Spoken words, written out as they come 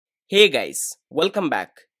Hey guys, welcome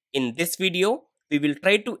back. In this video, we will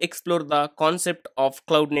try to explore the concept of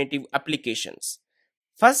cloud native applications.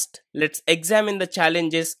 First, let's examine the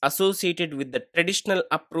challenges associated with the traditional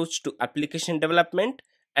approach to application development,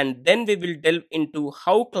 and then we will delve into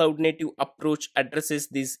how cloud native approach addresses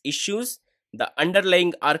these issues, the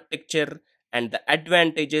underlying architecture, and the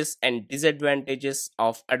advantages and disadvantages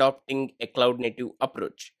of adopting a cloud native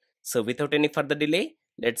approach. So without any further delay,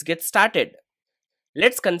 let's get started.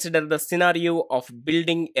 Let's consider the scenario of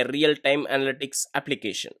building a real-time analytics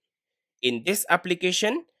application. In this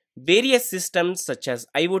application, various systems such as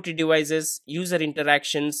IoT devices, user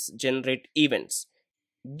interactions generate events.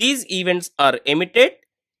 These events are emitted,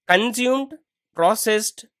 consumed,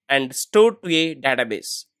 processed, and stored to a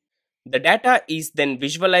database. The data is then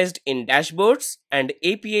visualized in dashboards, and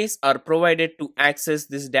APIs are provided to access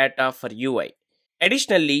this data for UI.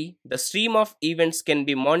 Additionally, the stream of events can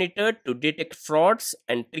be monitored to detect frauds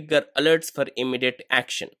and trigger alerts for immediate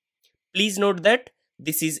action. Please note that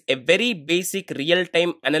this is a very basic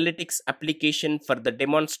real-time analytics application for the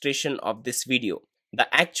demonstration of this video. The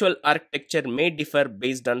actual architecture may differ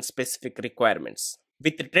based on specific requirements.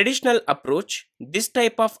 With the traditional approach, this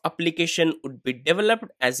type of application would be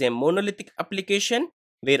developed as a monolithic application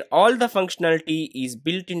where all the functionality is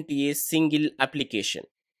built into a single application.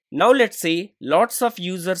 Now let's say lots of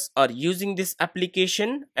users are using this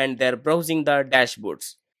application and they're browsing the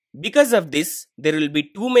dashboards. Because of this, there will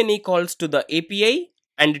be too many calls to the API,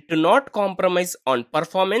 and to not compromise on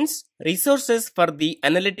performance, resources for the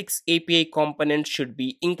analytics API component should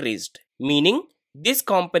be increased, meaning this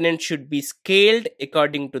component should be scaled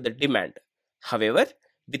according to the demand. However,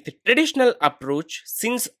 with the traditional approach,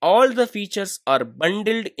 since all the features are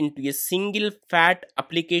bundled into a single fat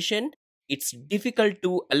application, it's difficult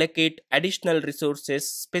to allocate additional resources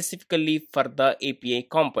specifically for the API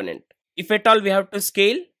component. If at all we have to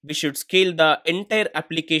scale, we should scale the entire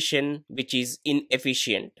application, which is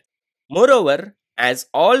inefficient. Moreover, as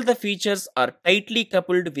all the features are tightly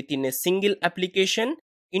coupled within a single application,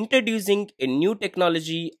 introducing a new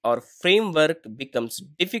technology or framework becomes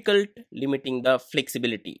difficult, limiting the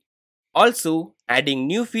flexibility. Also, adding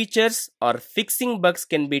new features or fixing bugs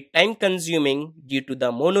can be time consuming due to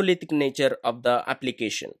the monolithic nature of the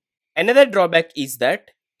application. Another drawback is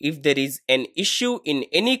that if there is an issue in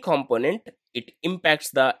any component, it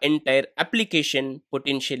impacts the entire application,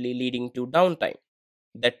 potentially leading to downtime.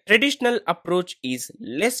 The traditional approach is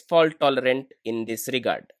less fault tolerant in this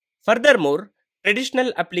regard. Furthermore,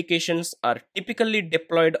 traditional applications are typically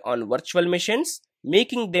deployed on virtual machines,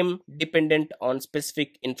 making them dependent on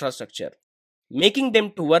specific infrastructure. Making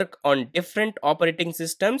them to work on different operating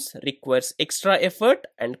systems requires extra effort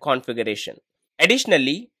and configuration.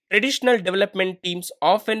 Additionally, traditional development teams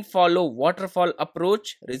often follow waterfall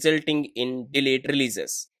approach, resulting in delayed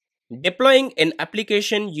releases. Deploying an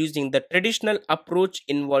application using the traditional approach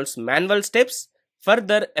involves manual steps,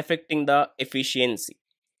 further affecting the efficiency.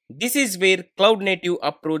 This is where cloud native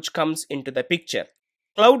approach comes into the picture.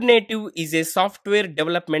 Cloud native is a software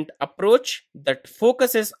development approach that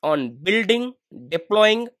focuses on building,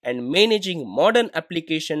 deploying, and managing modern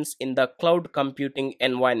applications in the cloud computing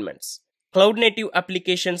environments. Cloud native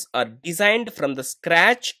applications are designed from the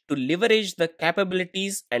scratch to leverage the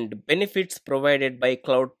capabilities and benefits provided by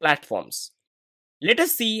cloud platforms. Let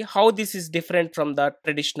us see how this is different from the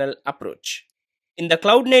traditional approach. In the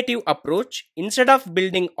cloud native approach, instead of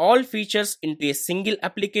building all features into a single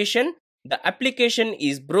application, the application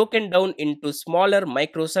is broken down into smaller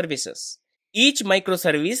microservices. Each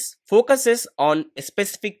microservice focuses on a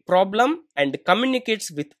specific problem and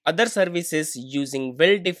communicates with other services using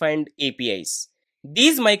well-defined APIs.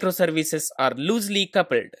 These microservices are loosely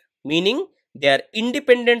coupled, meaning they are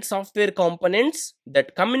independent software components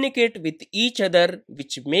that communicate with each other,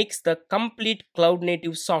 which makes the complete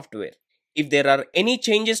cloud-native software. If there are any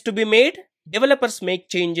changes to be made, developers make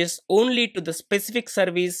changes only to the specific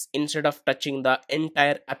service instead of touching the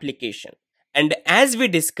entire application. And as we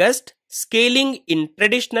discussed, scaling in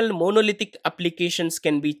traditional monolithic applications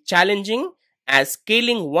can be challenging, as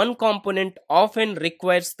scaling one component often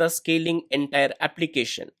requires the scaling entire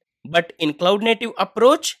application. But in cloud native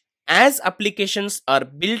approach, as applications are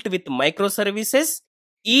built with microservices,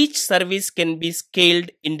 each service can be scaled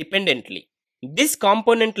independently. This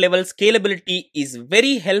component level scalability is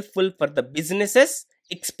very helpful for the businesses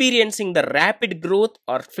experiencing the rapid growth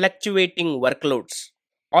or fluctuating workloads.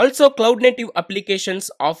 Also, cloud native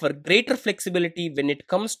applications offer greater flexibility when it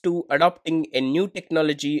comes to adopting a new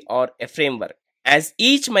technology or a framework. As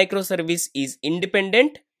each microservice is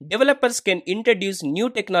independent, developers can introduce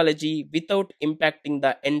new technology without impacting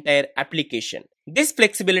the entire application. This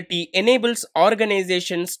flexibility enables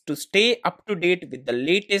organizations to stay up to date with the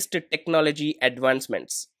latest technology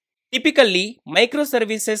advancements. Typically,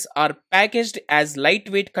 microservices are packaged as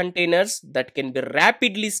lightweight containers that can be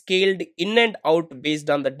rapidly scaled in and out based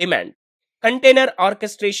on the demand. Container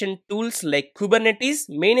orchestration tools like Kubernetes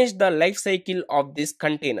manage the lifecycle of these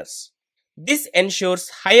containers. This ensures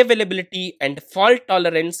high availability and fault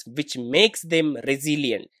tolerance, which makes them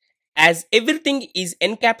resilient. As everything is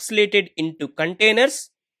encapsulated into containers,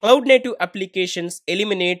 cloud native applications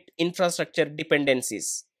eliminate infrastructure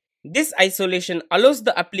dependencies. This isolation allows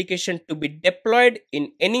the application to be deployed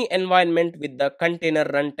in any environment with the container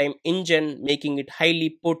runtime engine, making it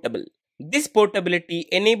highly portable. This portability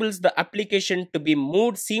enables the application to be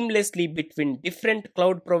moved seamlessly between different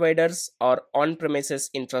cloud providers or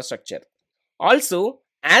on-premises infrastructure. Also,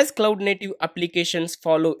 as cloud native applications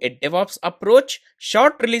follow a DevOps approach,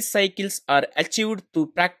 short release cycles are achieved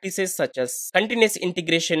through practices such as continuous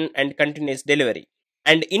integration and continuous delivery.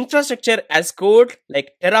 And infrastructure as code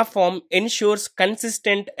like Terraform ensures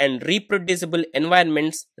consistent and reproducible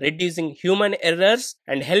environments, reducing human errors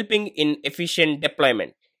and helping in efficient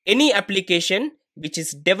deployment. Any application which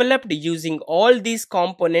is developed using all these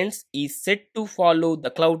components is set to follow the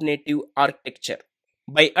cloud native architecture.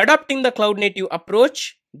 By adopting the cloud native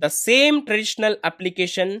approach, the same traditional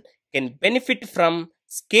application can benefit from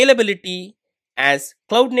scalability, as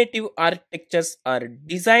cloud native architectures are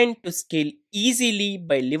designed to scale easily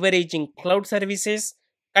by leveraging cloud services,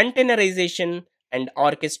 containerization, and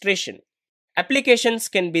orchestration. Applications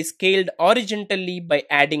can be scaled horizontally by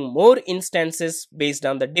adding more instances based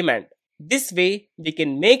on the demand. This way, we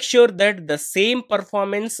can make sure that the same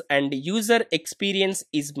performance and user experience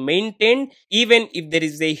is maintained even if there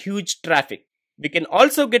is a huge traffic. We can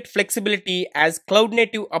also get flexibility as cloud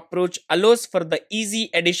native approach allows for the easy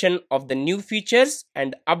addition of the new features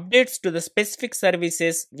and updates to the specific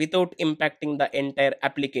services without impacting the entire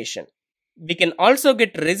application. We can also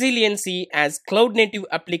get resiliency as cloud native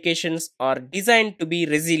applications are designed to be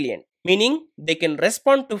resilient, meaning they can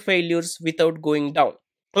respond to failures without going down.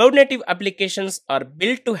 Cloud native applications are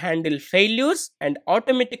built to handle failures and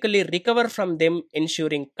automatically recover from them,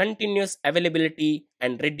 ensuring continuous availability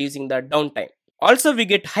and reducing the downtime. Also, we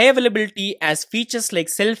get high availability as features like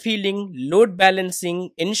self-healing, load balancing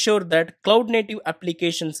ensure that cloud native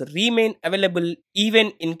applications remain available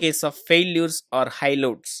even in case of failures or high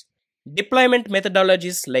loads. Deployment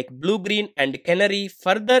methodologies like Blue Green and Canary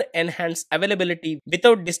further enhance availability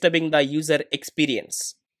without disturbing the user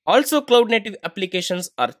experience. Also, cloud native applications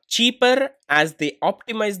are cheaper as they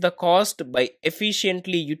optimize the cost by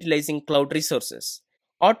efficiently utilizing cloud resources.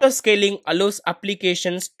 Auto scaling allows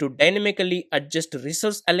applications to dynamically adjust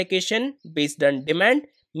resource allocation based on demand,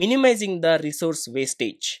 minimizing the resource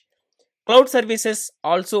wastage. Cloud services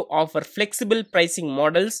also offer flexible pricing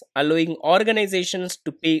models, allowing organizations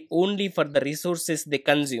to pay only for the resources they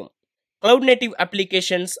consume. Cloud native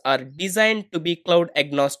applications are designed to be cloud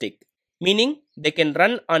agnostic, meaning they can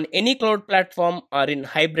run on any cloud platform or in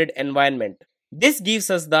hybrid environment. This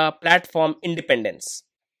gives us the platform independence.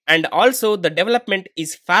 And also the development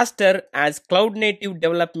is faster as cloud native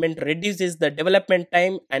development reduces the development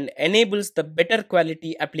time and enables the better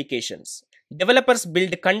quality applications. Developers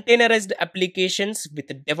build containerized applications with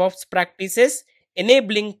DevOps practices,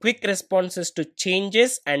 enabling quick responses to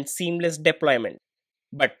changes and seamless deployment.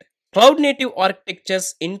 But cloud native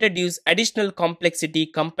architectures introduce additional complexity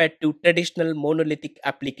compared to traditional monolithic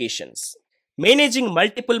applications. Managing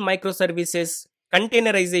multiple microservices,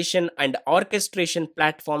 containerization, and orchestration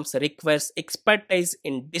platforms requires expertise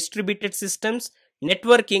in distributed systems,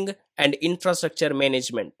 networking, and infrastructure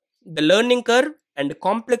management. The learning curve and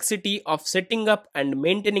complexity of setting up and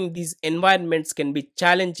maintaining these environments can be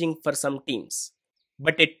challenging for some teams.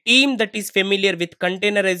 But a team that is familiar with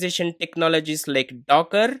containerization technologies like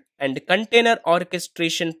Docker and container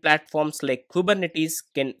orchestration platforms like Kubernetes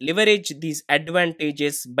can leverage these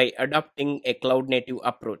advantages by adopting a cloud native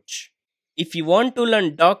approach. If you want to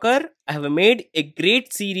learn Docker, I have made a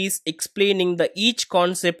great series explaining the each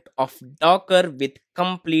concept of Docker with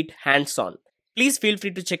complete hands-on. Please feel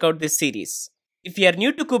free to check out this series. If you are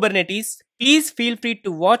new to Kubernetes, please feel free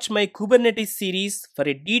to watch my Kubernetes series for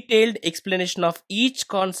a detailed explanation of each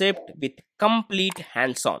concept with complete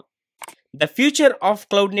hands-on. The future of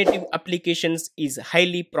cloud native applications is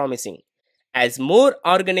highly promising. As more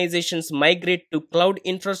organizations migrate to cloud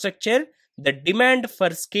infrastructure, the demand for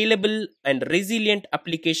scalable and resilient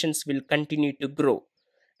applications will continue to grow.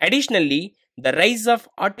 Additionally, the rise of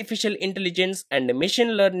artificial intelligence and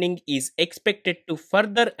machine learning is expected to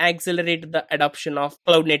further accelerate the adoption of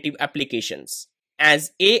cloud native applications.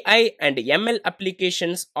 As AI and ML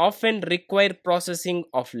applications often require processing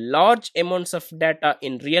of large amounts of data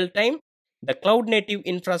in real time, the cloud native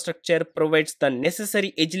infrastructure provides the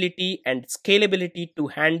necessary agility and scalability to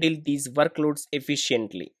handle these workloads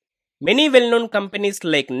efficiently. Many well-known companies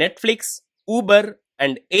like Netflix, Uber,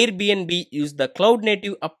 and Airbnb use the cloud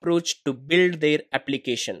native approach to build their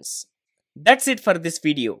applications. That's it for this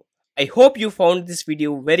video. I hope you found this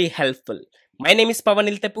video very helpful. My name is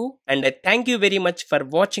Pavanil Tepu and I thank you very much for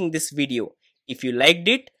watching this video. If you liked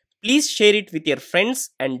it, please share it with your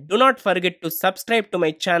friends and do not forget to subscribe to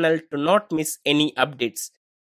my channel to not miss any updates.